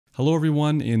Hello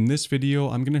everyone, in this video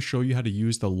I'm going to show you how to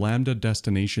use the Lambda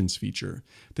Destinations feature.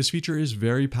 This feature is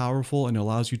very powerful and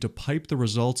allows you to pipe the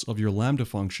results of your Lambda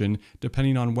function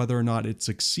depending on whether or not it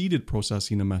succeeded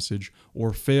processing a message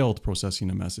or failed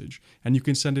processing a message. And you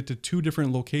can send it to two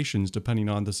different locations depending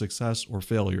on the success or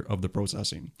failure of the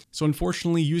processing. So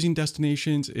unfortunately, using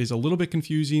destinations is a little bit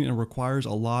confusing and requires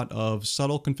a lot of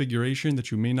subtle configuration that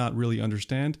you may not really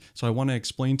understand. So I want to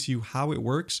explain to you how it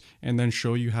works and then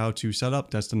show you how to set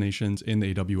up destinations in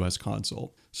the AWS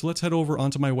console. So let's head over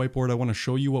onto my whiteboard. I want to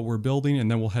show you what we're building and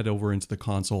then we'll head over into the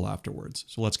console afterwards.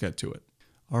 So let's get to it.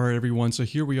 All right, everyone. So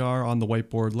here we are on the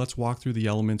whiteboard. Let's walk through the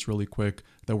elements really quick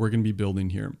that we're going to be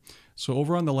building here. So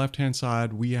over on the left-hand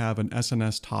side, we have an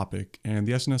SNS topic, and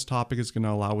the SNS topic is going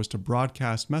to allow us to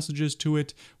broadcast messages to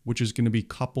it, which is going to be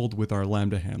coupled with our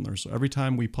Lambda handler. So every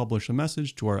time we publish a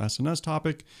message to our SNS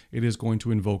topic, it is going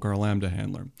to invoke our Lambda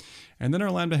handler. And then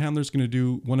our Lambda handler is going to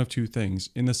do one of two things.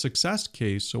 In the success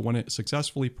case, so when it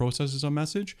successfully processes a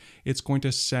message, it's going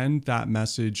to send that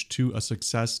message to a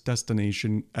success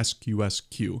destination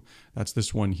SQS queue. That's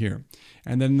this one here.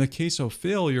 And then in the case of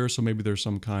failure, so maybe there's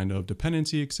some kind of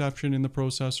dependency exception in the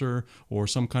processor or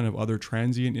some kind of other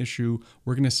transient issue,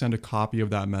 we're going to send a copy of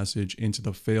that message into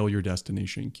the failure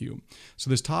destination queue. So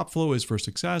this top flow is for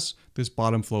success, this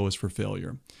bottom flow is for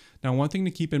failure. Now, one thing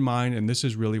to keep in mind, and this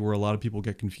is really where a lot of people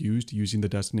get confused using the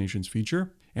destinations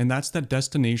feature, and that's that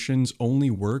destinations only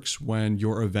works when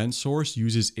your event source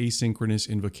uses asynchronous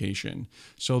invocation.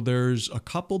 So there's a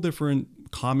couple different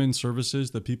common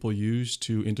services that people use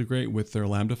to integrate with their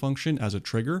Lambda function as a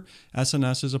trigger.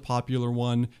 SNS is a popular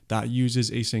one that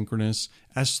uses asynchronous.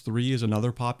 S3 is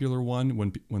another popular one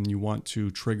when you want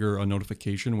to trigger a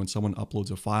notification when someone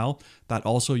uploads a file. That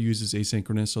also uses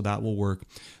asynchronous, so that will work.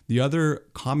 The other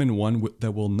common one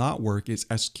that will not work is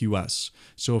SQS.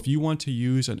 So if you want to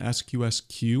use an SQS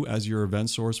queue as your event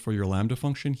source for your Lambda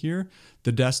function here,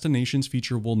 the destinations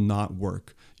feature will not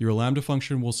work. Your Lambda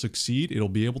function will succeed, it'll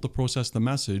be able to process the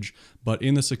message, but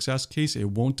in the success case,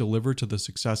 it won't deliver to the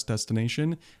success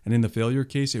destination, and in the failure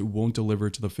case, it won't deliver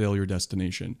to the failure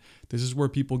destination. This is where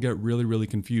people get really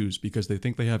confused because they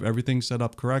think they have everything set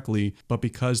up correctly, but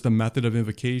because the method of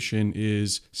invocation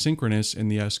is synchronous in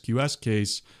the SQS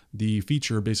case, the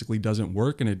feature basically doesn't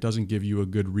work and it doesn't give you a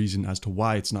good reason as to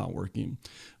why it's not working.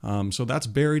 So that's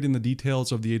buried in the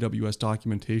details of the AWS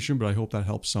documentation, but I hope that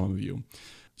helps some of you.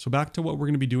 So back to what we're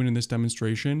going to be doing in this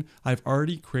demonstration, I've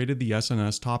already created the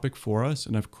SNS topic for us,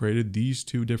 and I've created these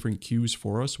two different queues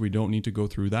for us. So we don't need to go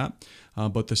through that.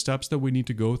 But the steps that we need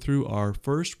to go through are,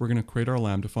 first, we're going to create our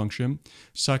Lambda function.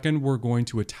 Second, we're going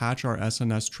to attach our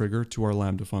SNS trigger to our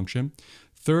Lambda function.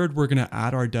 Third, we're going to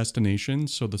add our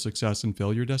destinations, so the success and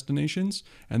failure destinations,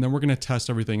 and then we're going to test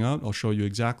everything out. I'll show you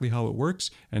exactly how it works,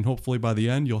 and hopefully by the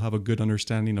end, you'll have a good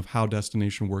understanding of how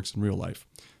destination works in real life.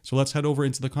 So let's head over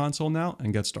into the console now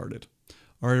and get started.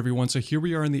 All right, everyone, so here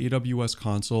we are in the AWS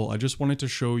console. I just wanted to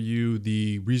show you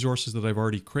the resources that I've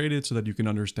already created so that you can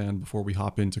understand before we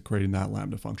hop into creating that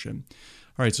Lambda function.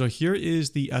 All right, so here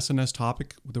is the SNS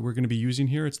topic that we're going to be using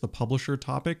here. It's the publisher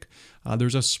topic.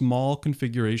 There's a small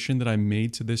configuration that I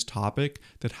made to this topic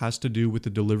that has to do with the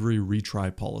delivery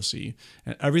retry policy.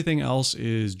 And everything else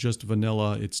is just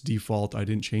vanilla. It's default. I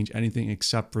didn't change anything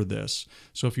except for this.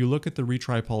 So if you look at the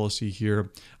retry policy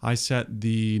here, I set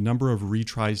the number of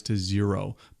retries to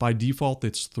 0. By default,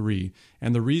 it's 3.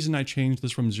 And the reason I changed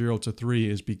this from 0 to 3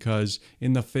 is because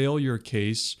in the failure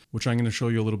case, which I'm going to show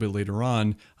you a little bit later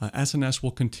on, SNS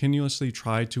will continuously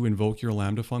try to invoke your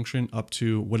Lambda function up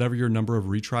to whatever your number of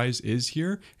retries is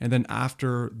here. And then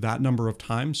after that number of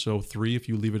times, so 3 if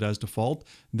you leave it as default,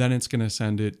 then it's going to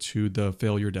send it to the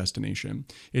failure destination.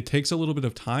 It takes a little bit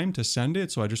of time to send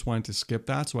it, so I just wanted to skip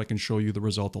that so I can show you the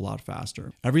result a lot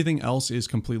faster. Everything else is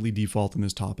completely default in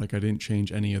this topic. I didn't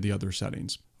change any of the other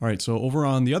settings. All right, so over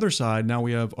on the other side, now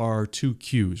we have our two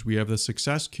queues. We have the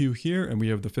success queue here and we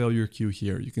have the failure queue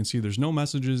here. You can see there's no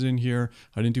messages in here.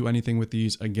 I didn't do anything with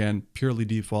these. Again, purely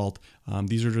default.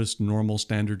 These are just normal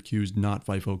standard queues, not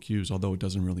FIFO queues, although it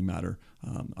doesn't really matter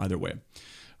either way.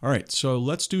 All right, so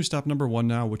let's do step number 1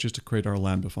 now, which is to create our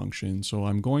Lambda function. So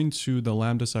I'm going to the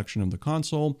Lambda section of the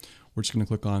console. We're just going to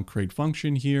click on create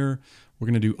function here. We're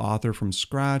going to do author from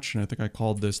scratch, and I think I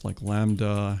called this like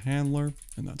Lambda handler,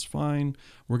 and that's fine.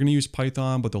 We're going to use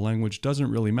Python, but the language doesn't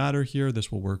really matter here.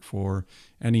 This will work for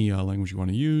any language you want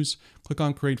to use. Click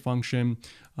on create function.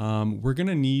 We're going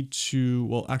to need to,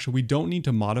 well, actually, we don't need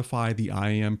to modify the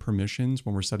IAM permissions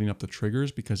when we're setting up the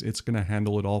triggers because it's going to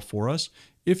handle it all for us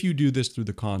if you do this through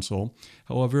the console.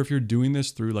 However, if you're doing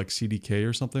this through like CDK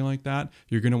or something like that,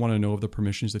 you're going to want to know of the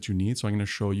permissions that you need. So I'm going to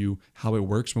show you how it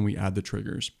works when we add the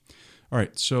triggers. All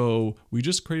right, so we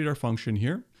just created our function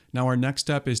here. Now our next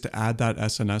step is to add that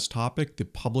SNS topic, the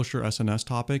publisher SNS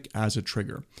topic, as a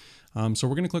trigger. So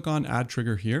we're going to click on add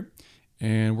trigger here,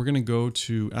 and we're going to go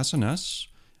to SNS,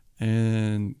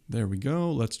 and there we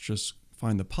go. Let's just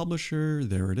find the publisher.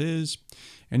 There it is.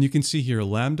 And you can see here,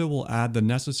 Lambda will add the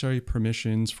necessary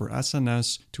permissions for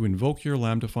SNS to invoke your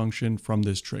Lambda function from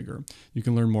this trigger. You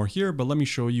can learn more here, but let me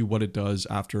show you what it does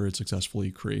after it successfully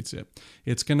creates it.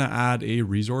 It's going to add a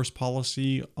resource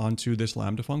policy onto this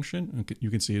Lambda function.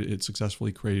 You can see it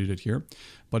successfully created it here.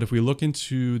 But if we look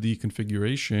into the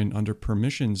configuration under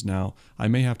permissions now, I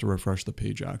may have to refresh the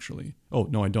page actually. Oh,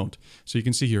 no, I don't. So you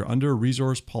can see here under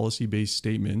resource policy based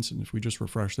statements, and if we just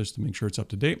refresh this to make sure it's up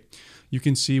to date, you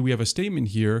can see we have a statement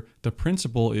here. The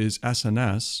principal is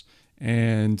SNS,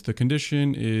 and the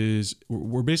condition is,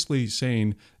 we're basically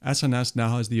saying SNS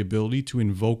now has the ability to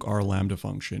invoke our Lambda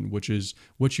function, which is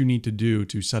what you need to do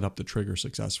to set up the trigger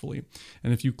successfully.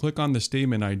 And if you click on the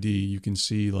statement ID, you can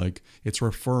see like it's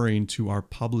referring to our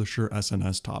publisher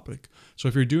SNS topic. So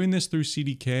if you're doing this through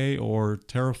CDK or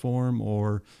Terraform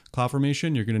or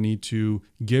CloudFormation, you're going to need to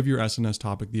give your SNS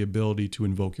topic the ability to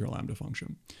invoke your Lambda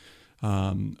function.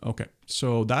 Okay,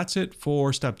 so that's it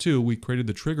for step 2. We created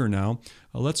the trigger now.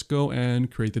 Let's go and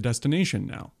create the destination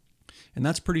now. And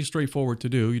that's pretty straightforward to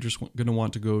do. You're just going to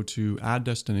want to go to add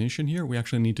destination here. We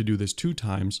actually need to do this 2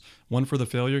 times, one for the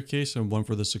failure case and one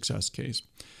for the success case.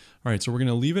 All right, so we're going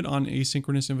to leave it on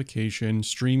asynchronous invocation.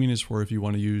 Streaming is for if you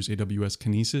want to use AWS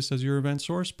Kinesis as your event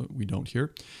source, but we don't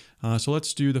here. So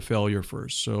let's do the failure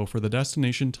first. So for the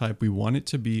destination type, we want it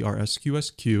to be our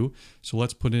SQS queue. So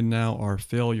let's put in now our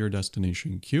failure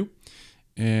destination queue.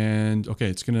 And okay,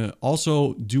 it's going to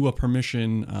also do a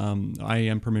permission,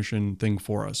 IAM permission thing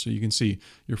for us. So you can see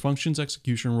your function's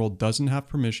execution role doesn't have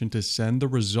permission to send the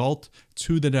result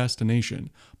to the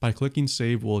destination. By clicking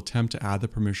save, we'll attempt to add the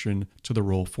permission to the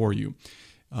role for you.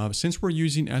 Since we're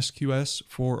using SQS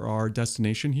for our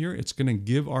destination here, it's going to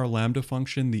give our Lambda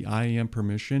function the IAM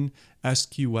permission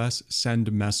SQS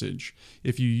send message.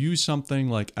 If you use something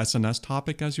like SNS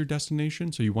topic as your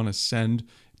destination, so you want to send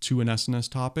to an SNS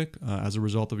topic as a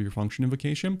result of your function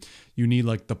invocation, you need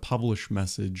like the publish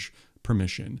message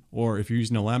permission. Or if you're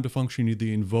using a Lambda function, you need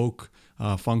the invoke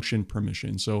function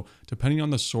permission. So depending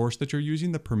on the source that you're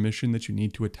using, the permission that you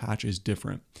need to attach is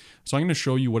different. So I'm going to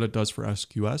show you what it does for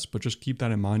SQS, but just keep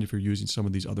that in mind if you're using some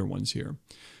of these other ones here.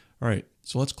 All right,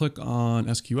 so let's click on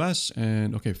SQS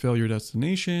and okay, failure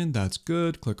destination, that's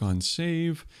good. Click on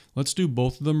save. Let's do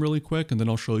both of them really quick and then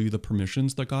I'll show you the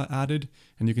permissions that got added.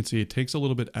 And you can see it takes a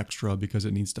little bit extra because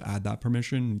it needs to add that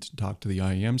permission to talk to the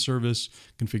IAM service,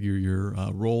 configure your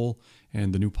role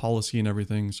and the new policy and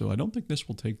everything. So I don't think this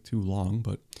will take too long,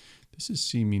 but this is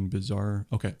seeming bizarre.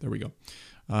 Okay, there we go.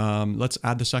 Let's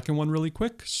add the second one really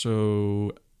quick.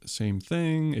 So same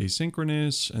thing,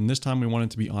 asynchronous, and this time we want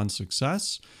it to be on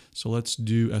success. So let's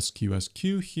do SQS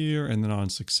queue here, and then on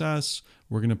success,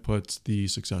 we're going to put the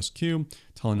success queue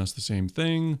telling us the same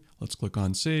thing. Let's click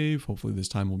on save. Hopefully this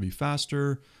time will be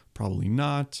faster, probably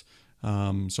not.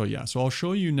 So yeah, so I'll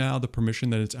show you now the permission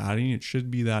that it's adding. It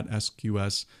should be that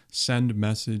SQS send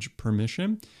message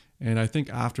permission. And I think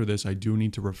after this, I do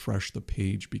need to refresh the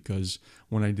page because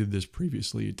when I did this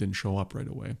previously, it didn't show up right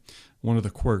away. One of the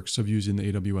quirks of using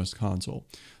the AWS console.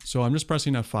 So I'm just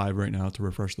pressing F5 right now to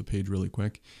refresh the page really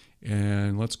quick.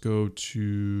 And let's go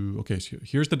to, okay, so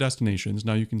here's the destinations.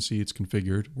 Now you can see it's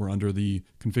configured. We're under the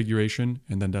configuration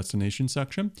and then destination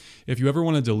section. If you ever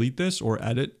want to delete this or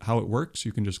edit how it works,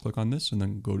 you can just click on this and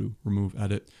then go to remove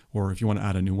edit, or if you want to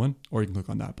add a new one, or you can click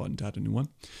on that button to add a new one.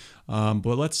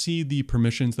 But let's see the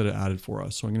permissions that it added for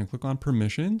us. So I'm going to click on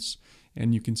permissions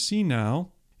and you can see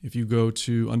now, if you go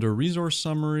to under resource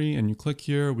summary and you click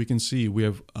here, we can see we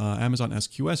have Amazon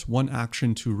SQS, 1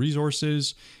 action, 2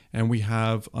 resources, and we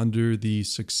have under the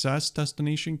success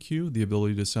destination queue, the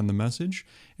ability to send the message,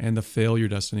 and the failure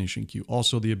destination queue,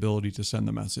 also the ability to send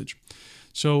the message.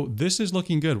 So this is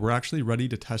looking good. We're actually ready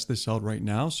to test this out right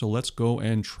now. So let's go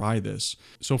and try this.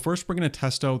 So first we're going to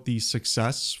test out the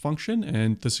success function,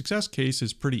 and the success case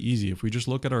is pretty easy. If we just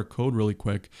look at our code really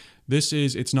quick,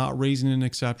 it's not raising an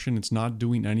exception. It's not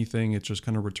doing anything. It's just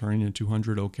kind of returning a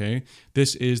 200 okay.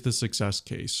 This is the success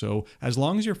case. So as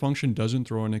long as your function doesn't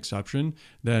throw an exception,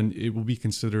 then it will be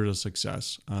considered a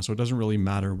success. So it doesn't really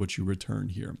matter what you return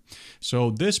here.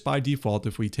 So this by default,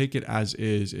 if we take it as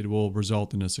is, it will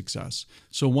result in a success.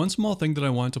 So one small thing that I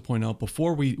wanted to point out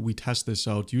before we test this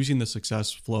out using the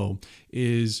success flow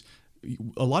is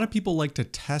a lot of people like to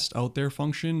test out their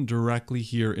function directly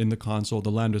here in the console,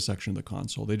 the Lambda section of the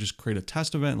console. They just create a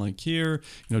test event like here,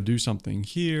 do something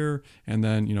here, and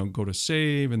then, go to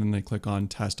save, and then they click on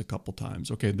test a couple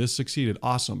times. Okay, this succeeded.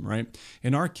 Awesome, right?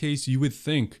 In our case, you would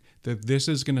think that this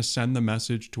is going to send the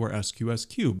message to our SQS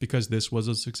queue because this was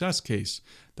a success case.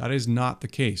 That is not the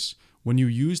case. When you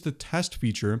use the test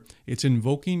feature, it's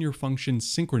invoking your function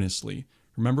synchronously.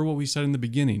 Remember what we said in the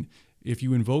beginning. If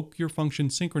you invoke your function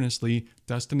synchronously,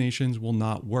 destinations will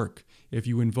not work. If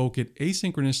you invoke it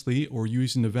asynchronously or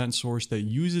use an event source that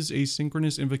uses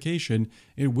asynchronous invocation,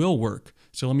 it will work.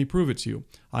 So let me prove it to you.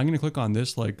 I'm going to click on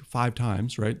this like 5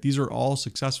 times, right? These are all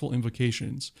successful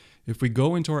invocations. If we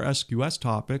go into our SQS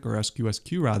topic, or SQS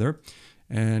queue rather,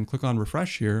 and click on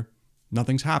refresh here,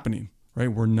 nothing's happening,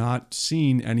 right? We're not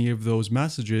seeing any of those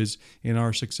messages in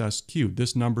our success queue.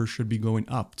 This number should be going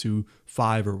up to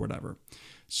 5 or whatever.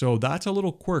 So that's a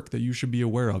little quirk that you should be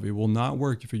aware of. It will not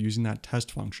work if you're using that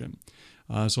test function.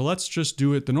 So let's just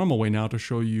do it the normal way now to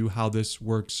show you how this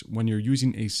works when you're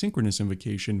using asynchronous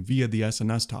invocation via the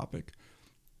SNS topic.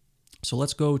 So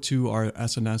let's go to our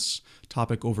SNS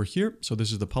topic over here. So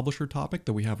this is the publisher topic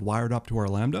that we have wired up to our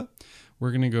Lambda.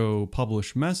 We're going to go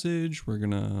publish message. We're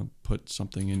going to put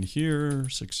something in here,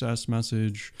 success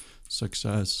message,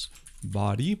 success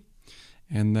body.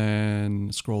 And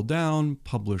then scroll down,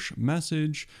 publish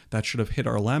message. That should have hit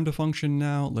our Lambda function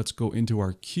now. Let's go into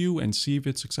our queue and see if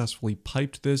it successfully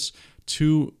piped this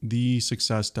to the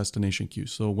success destination queue.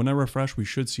 So when I refresh, we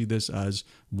should see this as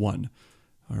 1.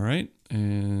 All right,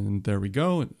 and there we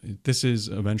go. This is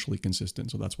eventually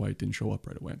consistent, so that's why it didn't show up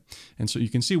right away. And so you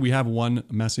can see we have 1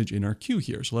 message in our queue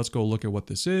here. So let's go look at what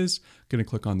this is. Gonna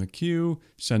click on the queue,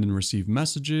 send and receive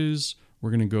messages. We're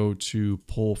going to go to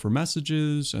pull for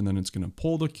messages, and then it's going to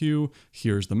pull the queue.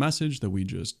 Here's the message that we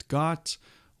just got.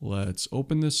 Let's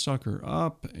open this sucker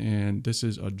up, and this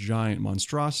is a giant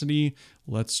monstrosity.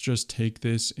 Let's just take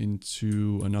this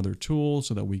into another tool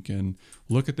so that we can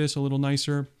look at this a little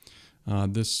nicer.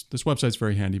 This website's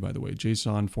very handy, by the way,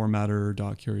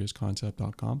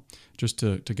 jsonformatter.curiousconcept.com, just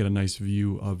to get a nice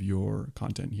view of your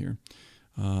content here.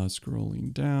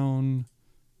 Scrolling down.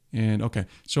 And okay,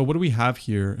 so what do we have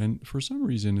here? And for some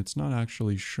reason, it's not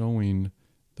actually showing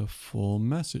the full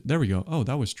message. There we go. Oh,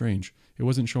 that was strange. It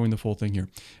wasn't showing the full thing here.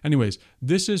 Anyways,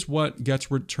 this is what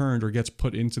gets returned or gets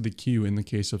put into the queue in the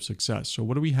case of success. So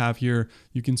what do we have here?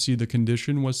 You can see the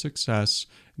condition was success.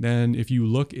 Then if you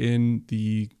look in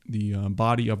the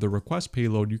body of the request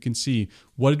payload, you can see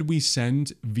what did we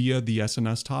send via the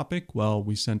SNS topic? Well,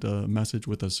 we sent a message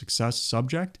with a success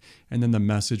subject, and then the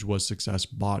message was success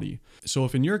body. So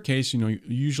if in your case,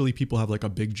 usually people have like a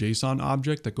big JSON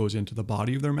object that goes into the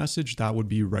body of their message, that would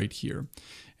be right here.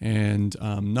 And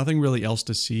nothing really else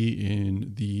to see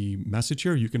in the message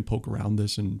here. You can poke around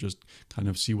this and just kind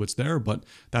of see what's there, but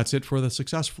that's it for the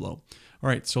success flow. All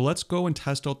right, so let's go and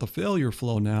test out the failure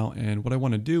flow now. And what I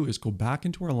want to do is go back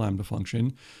into our Lambda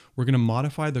function. We're going to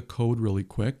modify the code really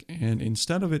quick. And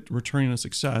instead of it returning a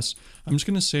success, I'm just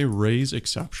going to say raise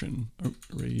exception.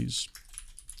 Raise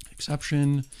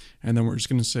exception. And then we're just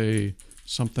going to say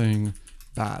something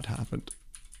bad happened.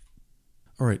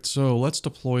 All right, so let's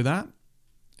deploy that.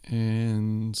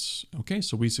 And okay,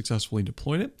 so we successfully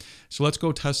deployed it. So let's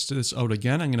go test this out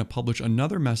again. I'm going to publish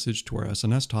another message to our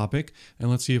SNS topic, and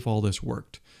let's see if all this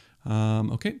worked.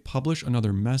 Okay, publish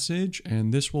another message,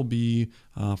 and this will be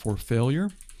for failure.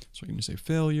 So I'm going to say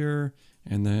failure,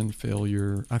 and then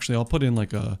failure. Actually, I'll put in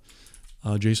like a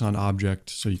JSON object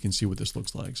so you can see what this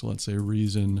looks like. So let's say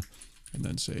reason, and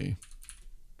then say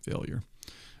failure.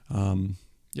 Yeah,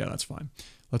 that's fine.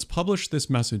 Let's publish this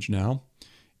message now.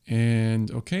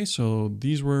 And okay, so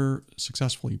these were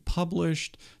successfully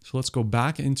published. So let's go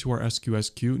back into our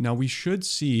SQS queue. Now we should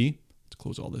see, let's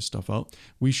close all this stuff out.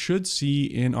 We should see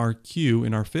in our queue,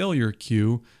 in our failure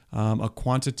queue, a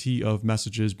quantity of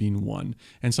messages being 1.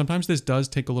 And sometimes this does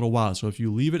take a little while. So if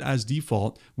you leave it as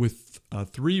default with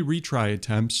 3 retry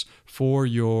attempts for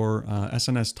your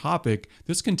SNS topic,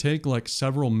 this can take like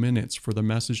several minutes for the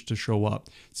message to show up.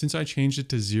 Since I changed it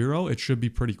to 0, it should be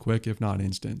pretty quick, if not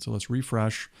instant. So let's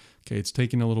refresh. Okay, it's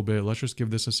taking a little bit. Let's just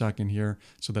give this a second here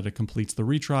so that it completes the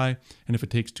retry. And if it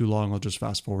takes too long, I'll just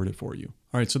fast forward it for you.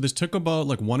 All right, so this took about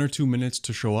like 1 or 2 minutes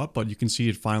to show up, but you can see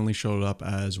it finally showed up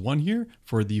as 1 here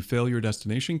for the failure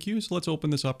destination queue. So let's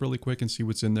open this up really quick and see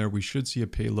what's in there. We should see a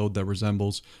payload that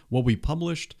resembles what we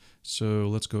published. So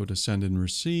let's go to send and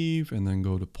receive, and then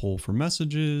go to pull for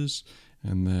messages,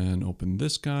 and then open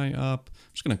this guy up.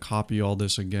 I'm just going to copy all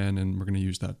this again, and we're going to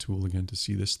use that tool again to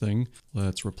see this thing.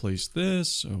 Let's replace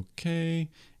this. Okay.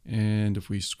 And if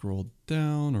we scroll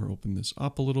down or open this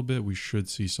up a little bit, we should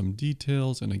see some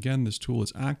details. And again, this tool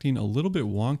is acting a little bit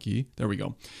wonky. There we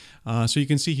go. So you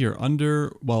can see here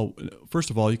well,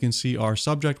 first of all, you can see our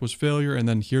subject was failure. And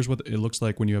then here's what it looks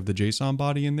like when you have the JSON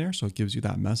body in there. So it gives you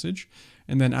that message.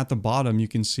 And then at the bottom, you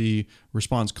can see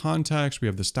response context. We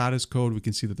have the status code. We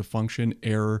can see that the function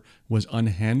error was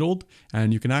unhandled.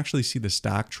 And you can actually see the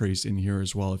stack trace in here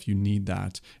as well if you need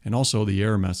that. And also the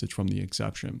error message from the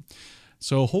exception.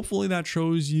 So hopefully that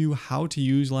shows you how to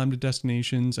use Lambda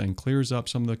Destinations and clears up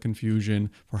some of the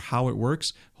confusion for how it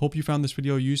works. Hope you found this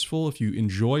video useful. If you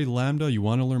enjoy Lambda, you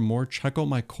want to learn more, check out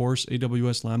my course,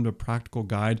 AWS Lambda Practical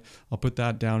Guide. I'll put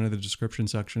that down in the description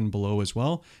section below as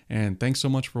well. And thanks so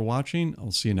much for watching.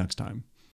 I'll see you next time.